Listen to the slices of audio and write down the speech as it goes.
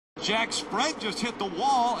Jack Sprague just hit the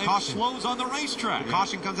wall and Caution. slows on the racetrack. The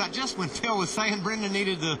caution comes out just when Phil was saying Brendan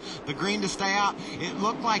needed the green to stay out. It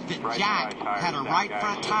looked like that Jack had a right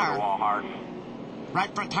front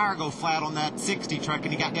tire go flat on that 60 truck,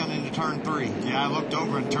 and he got down into turn 3. Yeah, I looked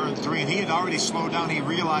over in turn 3, and he had already slowed down. He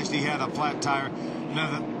realized he had a flat tire.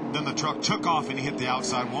 Then the truck took off, and he hit the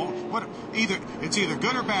outside wall. It's either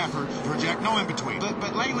good or bad for Jack. No in between.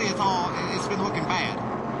 But lately it's been looking bad.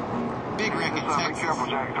 Big wreck at Texas. Be careful,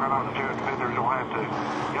 Jack. Try not to tear the fenders. You'll have to.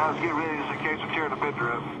 Guys, get ready just in case of tearing the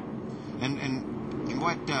fender up. And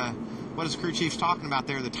what is crew chief's talking about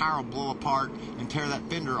there? The tire will blow apart and tear that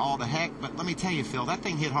fender all to heck. But let me tell you, Phil, that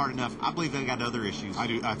thing hit hard enough. I believe they got other issues.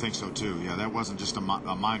 I think so too. Yeah, that wasn't just a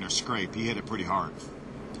minor scrape. He hit it pretty hard.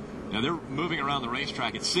 Now they're moving around the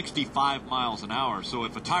racetrack at 65 miles an hour. So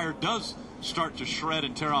if a tire does start to shred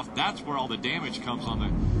and tear off, that's where all the damage comes on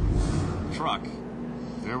the truck.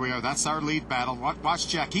 There we are. That's our lead battle. Watch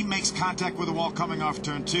Jack. He makes contact with the wall coming off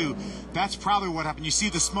turn 2. That's probably what happened. You see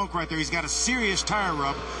the smoke right there. He's got a serious tire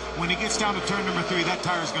rub. When he gets down to turn number 3, that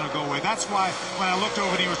tire's going to go away. That's why when I looked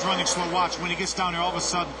over and he was running slow, watch. When he gets down there, all of a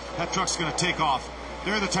sudden, that truck's going to take off.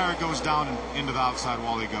 There the tire goes down and into the outside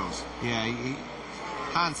wall he goes. Yeah,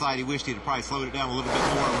 hindsight, he wished he'd have probably slowed it down a little bit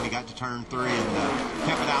more when he got to turn 3 and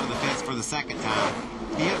kept it out of the fence for the second time.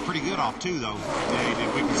 He hit it pretty good off, too, though. Yeah, he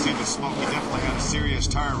did. We can see the smoke. He definitely had a serious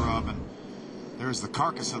tire rub, and there's the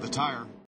carcass of the tire.